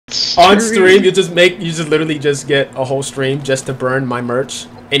on stream, you just literally just get a whole stream just to burn my merch.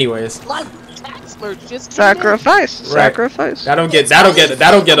 Anyways. Sacrifice. Right. Sacrifice. That'll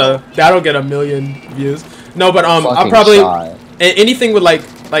get a million views. No, but I'll probably anything with like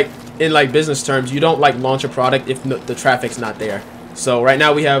in like business terms, you don't like launch a product if the traffic's not there. So right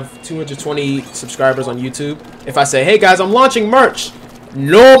now we have 220 subscribers on YouTube. If I say, hey guys, I'm launching merch,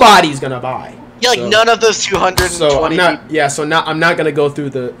 nobody's gonna buy. Yeah, like none of those 220. So I'm not. Yeah. So now I'm not gonna go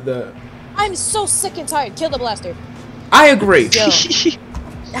through the. I'm so sick and tired. Kill the blaster. I agree.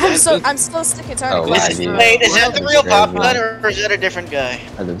 I'm so sick and tired. Wait, is that the real Pop Gun or is that a different guy?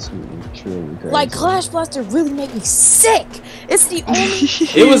 Like Clash Blaster really made me sick. It's the only.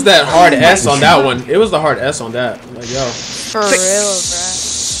 It was that hard S on that one. It was the hard S on that. Like yo. For real, bro.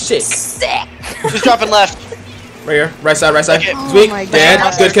 Sick. Sick. Who's dropping left? Right here. Right side. Right side. Okay. Sweet. Oh my God.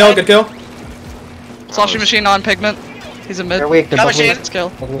 Dead. Good kill. Good kill. Slashing machine on Pigment. He's a mid. They're weak. They're both weak. Let's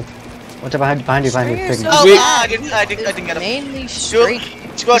kill. Watch out behind you. Pigment. So I didn't get him. mainly straight.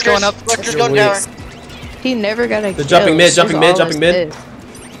 Squawkers going up. Squawkers going down. He never got a kill. Jumping mid. Jumping mid.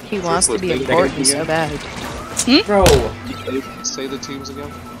 He wants to be important so bad. Bro. Say the teams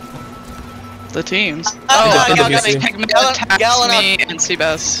again. The teams. Pigment attacks me and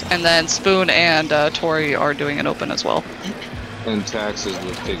Seabass, and then Spoon and Tori are doing an open as well. And taxes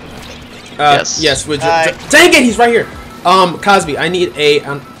with Pigment. Yes. Dang it, he's right here. Cosby, I need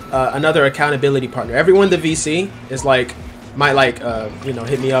another accountability partner. Everyone in the VC is like might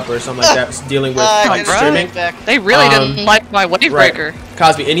hit me up or something like that. Dealing with streaming. They really didn't like my wave breaker. Right.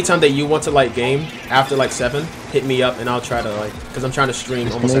 Cosby, anytime that you want to like game after like 7, hit me up and I'll try to because I'm trying to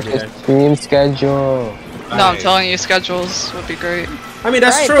stream almost every day. Stream schedule. No, I'm telling you, schedules would be great. I mean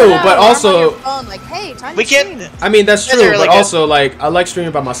that's true, but also like, hey, time we to stream. can't. I mean that's true, but also like I like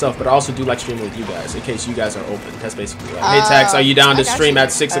streaming by myself, but I also do like streaming with you guys in case you guys are open. That's basically like, hey Tax, are you down to stream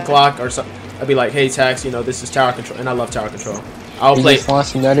at 6 o'clock or something? I'd be like, hey Tax, this is tower control, and I love tower control. I'll play. Just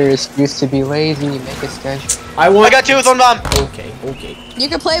wants another excuse to be lazy. Make a schedule. I got 2 with 1 bomb. Okay. You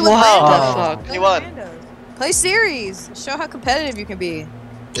can play with Wow. Lando. You won. Play series. Show how competitive you can be.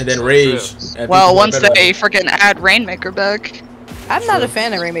 And then rage. Well, once they freaking add Rainmaker back. I'm not a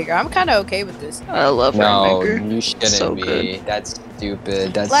fan of Rainmaker. I'm kind of okay with this. I love Rainmaker. No, you shouldn't So be. good. That's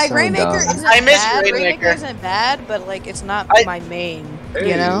stupid. That's Like so Rainmaker dumb. isn't I miss bad. Rainmaker. Isn't bad, but like it's not my main. Hey.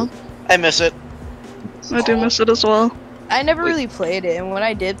 You know. I miss it. I do miss it as well. I never really played it, and when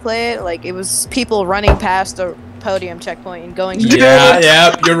I did play it, like it was people running past the podium checkpoint and going.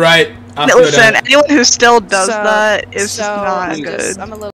 Yeah, you're right. Listen, anyone who still does that is so not good. I'm a little.